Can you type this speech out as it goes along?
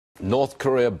North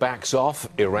Korea backs off,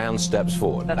 Iran steps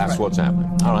forward. That's right. what's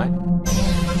happening. All right.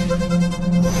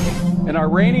 An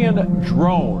Iranian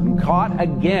drone caught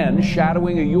again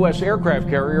shadowing a U.S. aircraft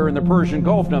carrier in the Persian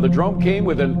Gulf. Now, the drone came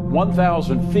within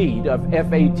 1,000 feet of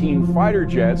F-18 fighter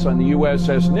jets on the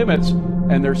USS Nimitz.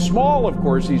 And they're small, of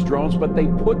course, these drones, but they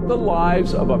put the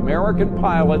lives of American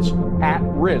pilots at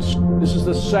risk. This is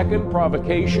the second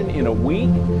provocation in a week.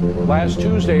 Last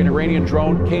Tuesday, an Iranian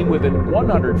drone came within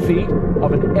 100 feet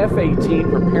of an F-18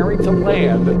 preparing to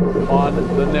land on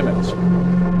the Nimitz.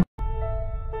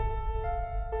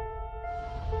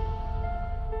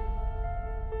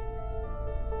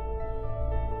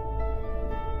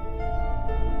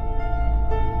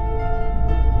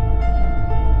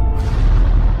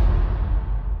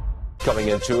 Coming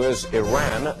into us,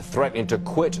 Iran threatening to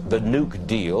quit the nuke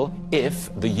deal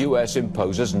if the U.S.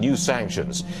 imposes new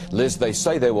sanctions. Liz, they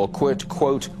say they will quit,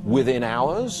 quote, within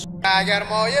hours? اگر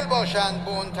مایل باشند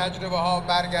به اون تجربه ها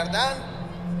برگردن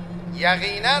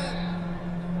یقینا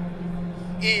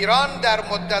ایران در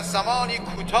مدت زمانی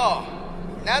کوتاه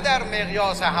نه در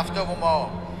مقیاس هفته و ماه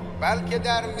بلکه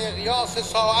در مقیاس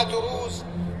ساعت و روز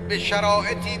به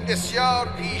شرایطی بسیار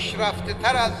پیشرفته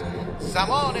تر از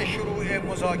زمان شروع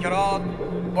مذاکرات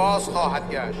باز خواهد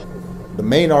گشت. The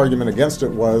main argument against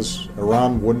it was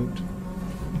Iran wouldn't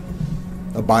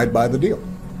abide by the deal,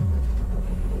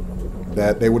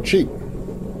 that they would cheat.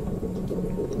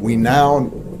 We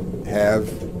now have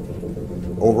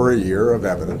over a year of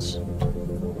evidence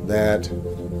that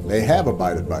they have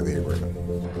abided by the agreement.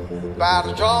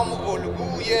 برجام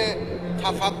الگوی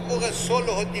تفوق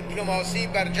صلح و دیپلماسی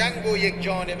بر جنگ و یک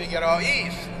جانبه گرایی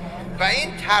است و این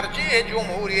ترجیح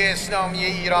جمهوری اسلامی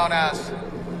ایران است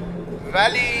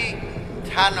ولی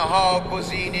تنها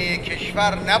گزینه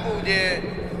کشور نبوده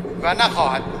و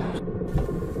نخواهد بود.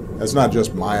 That's not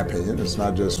just my opinion, it's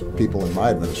not just people in my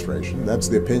administration, that's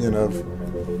the opinion of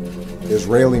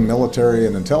Israeli military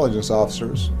and intelligence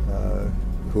officers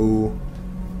who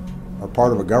are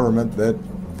part of a government that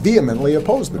vehemently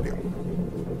opposed the deal.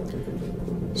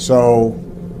 So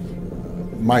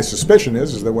my suspicion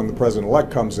is that when the president-elect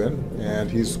comes in and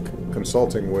he's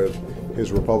consulting with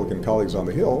his Republican colleagues on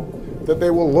the Hill, that they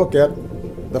will look at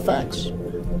the facts.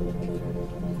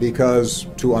 Because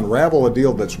to unravel a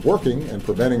deal that's working and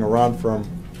preventing Iran from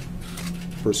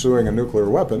pursuing a nuclear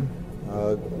weapon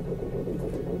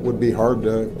would be hard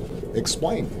to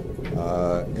explain.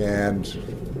 And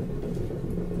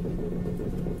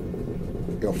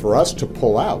for us to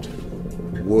pull out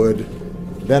would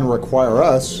then require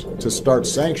us to start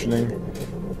sanctioning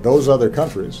those other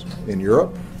countries in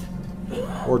Europe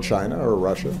or China or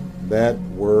Russia that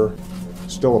were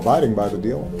still abiding by the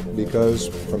deal because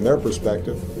from their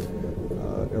perspective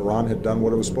Iran had done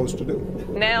what it was supposed to do.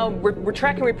 Now, we're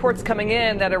tracking reports coming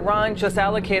in that Iran just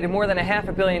allocated more than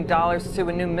 $500 million to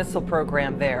a new missile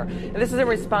program there. And this is in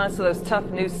response to those tough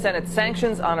new Senate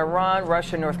sanctions on Iran,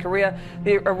 Russia, North Korea.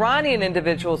 The Iranian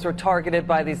individuals were targeted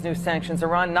by these new sanctions,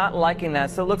 Iran not liking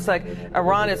that. So it looks like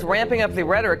Iran is ramping up the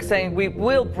rhetoric, saying we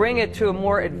will bring it to a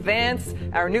more advanced,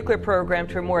 our nuclear program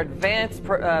to a more advanced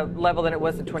level than it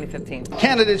was in 2015.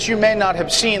 Candidates, you may not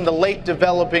have seen the late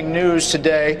developing news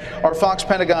today. Our Fox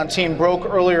Pentagon team broke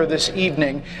earlier this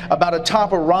evening about a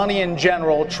top Iranian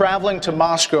general traveling to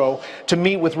Moscow to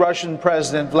meet with Russian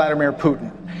President Vladimir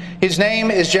Putin. His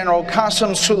name is General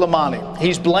Qasem Soleimani.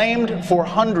 He's blamed for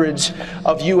hundreds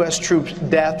of U.S. troops'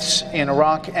 deaths in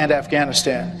Iraq and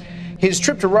Afghanistan. His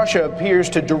trip to Russia appears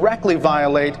to directly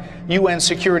violate UN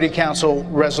Security Council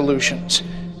resolutions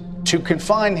to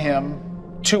confine him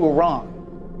to Iran.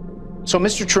 So,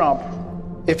 Mr. Trump,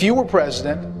 if you were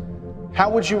president, how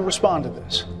would you respond to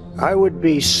this? I would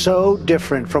be so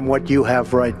different from what you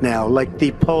have right now, like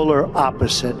the polar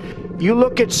opposite. You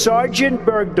look at Sergeant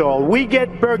Bergdahl. We get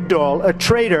Bergdahl, a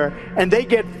traitor, and they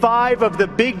get 5 of the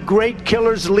big, great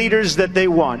killers, leaders that they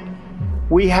want.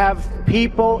 We have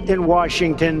people in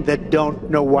Washington that don't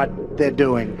know what they're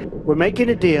doing. We're making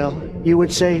a deal. You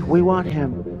would say, we want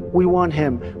him. We want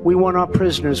him. We want our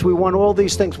prisoners. We want all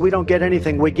these things. We don't get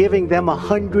anything. We're giving them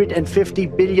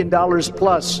 $150 billion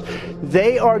plus.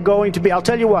 They are going to be, I'll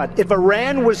tell you what, if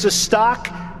Iran was a stock,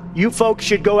 you folks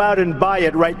should go out and buy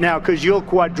it right now because you'll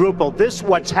quadruple.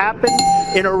 What's happened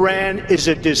in Iran is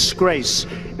a disgrace,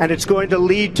 and it's going to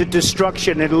lead to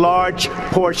destruction in large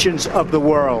portions of the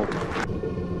world.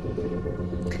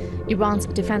 Iran's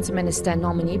Defense Minister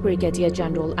nominee Brigadier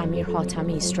General Amir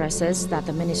Hatami stresses that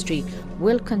the ministry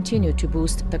will continue to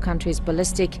boost the country's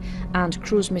ballistic and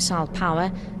cruise missile power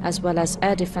as well as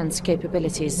air defense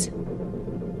capabilities.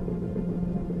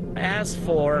 As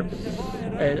for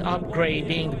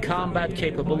upgrading the combat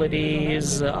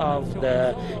capabilities of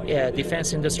the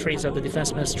defense industries, of the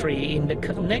defense ministry. In the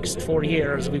next 4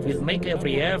 years, we will make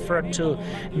every effort to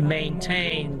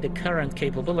maintain the current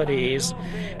capabilities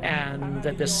and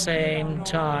at the same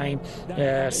time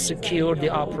secure the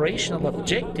operational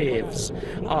objectives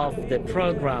of the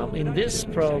program. In this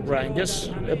program, in this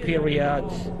period,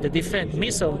 the defense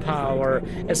missile power,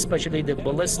 especially the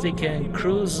ballistic and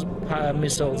cruise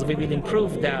missiles, we will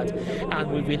improve that,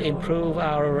 and we will improve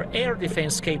our air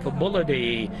defense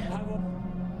capability.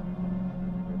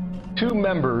 Two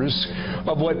members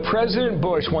of what President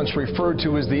Bush once referred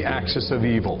to as the axis of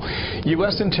evil.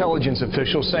 U.S. intelligence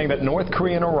officials saying that North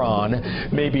Korea and Iran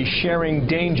may be sharing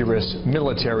dangerous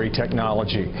military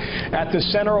technology. At the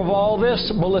center of all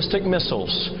this, ballistic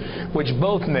missiles, which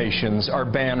both nations are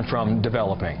banned from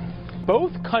developing.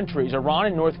 Both countries, Iran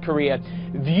and North Korea,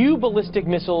 view ballistic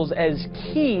missiles as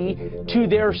key to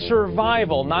their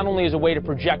survival, not only as a way to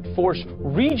project force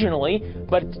regionally,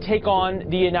 but to take on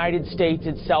the United States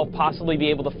itself, possibly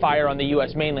be able to fire on the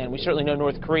U.S. mainland. We certainly know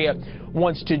North Korea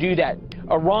wants to do that.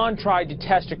 Iran tried to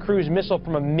test a cruise missile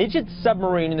from a midget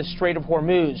submarine in the Strait of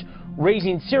Hormuz,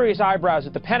 raising serious eyebrows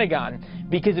at the Pentagon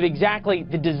because of exactly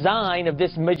the design of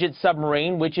this midget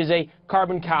submarine, which is a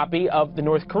carbon copy of the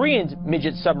North Koreans'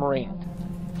 midget submarine.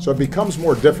 So it becomes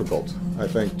more difficult, I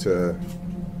think, to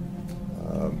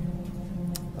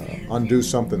undo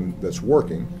something that's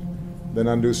working than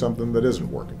undo something that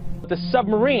isn't working. The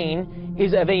submarine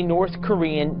is of a North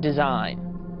Korean design.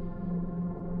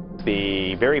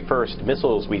 The very first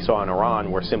missiles we saw in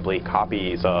Iran were simply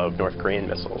copies of North Korean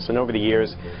missiles. And over the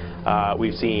years,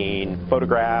 we've seen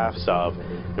photographs of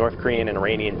North Korean and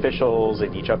Iranian officials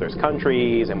in each other's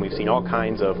countries, and we've seen all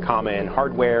kinds of common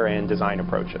hardware and design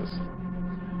approaches.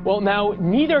 Well, now,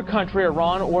 neither country,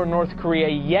 Iran or North Korea,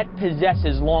 yet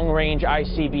possesses long-range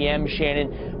ICBM,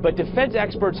 Shannon, but defense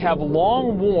experts have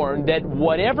long warned that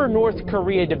whatever North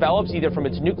Korea develops, either from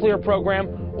its nuclear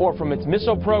program or from its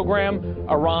missile program,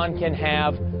 Iran can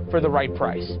have for the right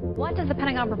price. What does the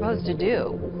Pentagon propose to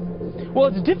do? Well,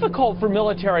 it's difficult for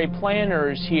military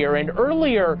planners here, and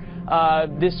earlier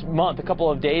this month, a couple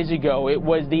of days ago, it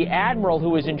was the admiral who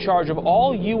was in charge of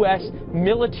all U.S.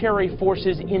 military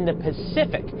forces in the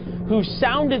Pacific who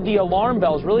sounded the alarm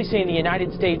bells, really saying the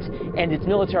United States and its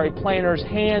military planners'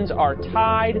 hands are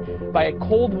tied by a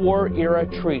Cold War-era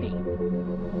treaty.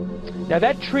 Now,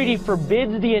 that treaty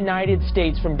forbids the United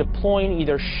States from deploying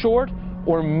either short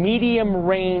or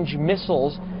medium-range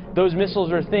missiles. Those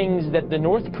missiles are things that the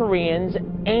North Koreans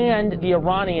and the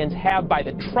Iranians have by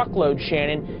the truckload,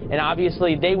 Shannon, and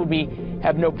obviously they would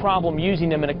have no problem using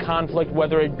them in a conflict,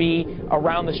 whether it be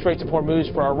around the Straits of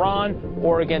Hormuz for Iran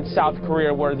or against South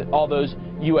Korea, where all those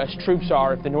U.S. troops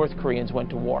are if the North Koreans went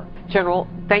to war. General,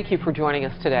 thank you for joining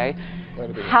us today.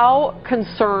 How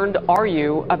concerned are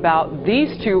you about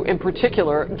these two in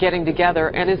particular getting together,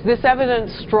 and is this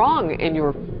evidence strong in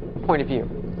your point of view?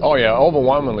 Oh, yeah,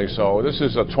 overwhelmingly so. This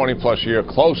is a 20-plus year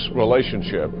close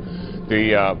relationship.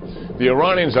 The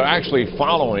Iranians are actually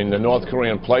following the North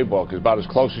Korean playbook about as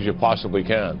close as you possibly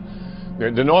can.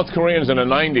 The North Koreans in the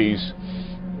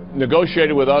 90s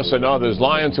negotiated with us and others,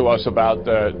 lying to us about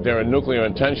their nuclear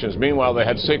intentions. Meanwhile, they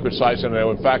had secret sites and they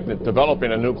were, in fact,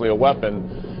 developing a nuclear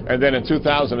weapon. And then in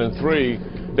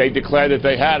 2003, they declared that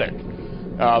they had it.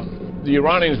 The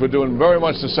Iranians were doing very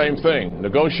much the same thing,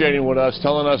 negotiating with us,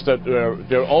 telling us that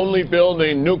they're only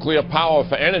building nuclear power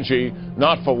for energy,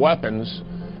 not for weapons.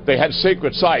 They had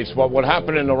secret sites. But what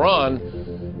happened in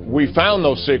Iran, we found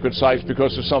those secret sites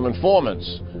because of some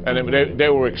informants, and they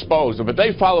were exposed. But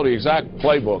they follow the exact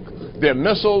playbook. Their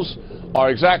missiles are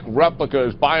exact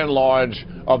replicas, by and large,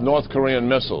 of North Korean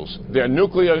missiles. Their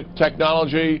nuclear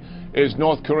technology is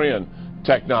North Korean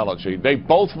technology. They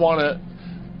both want to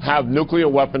have nuclear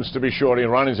weapons, to be sure. The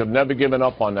Iranians have never given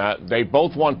up on that. They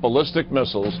both want ballistic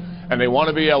missiles, and they want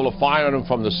to be able to fire them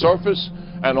from the surface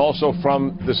and also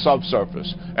from the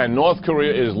subsurface. And North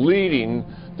Korea is leading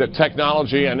the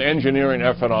technology and engineering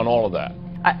effort on all of that.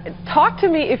 Talk to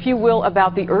me, if you will,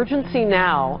 about the urgency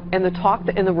now and the talk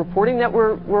and the reporting that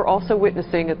we're also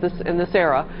witnessing in this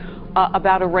era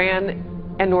about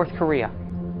Iran and North Korea.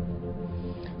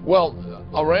 Well,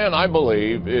 Iran, I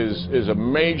believe, is a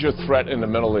major threat in the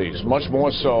Middle East, much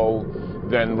more so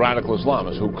than radical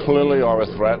Islamists, who clearly are a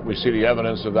threat. We see the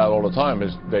evidence of that all the time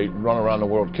as they run around the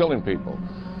world killing people.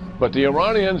 But the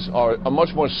Iranians are a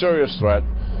much more serious threat.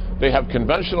 They have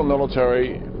conventional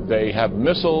military, they have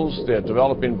missiles, they're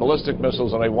developing ballistic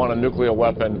missiles, and they want a nuclear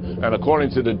weapon. And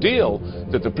according to the deal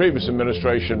that the previous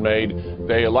administration made,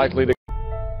 they are likely to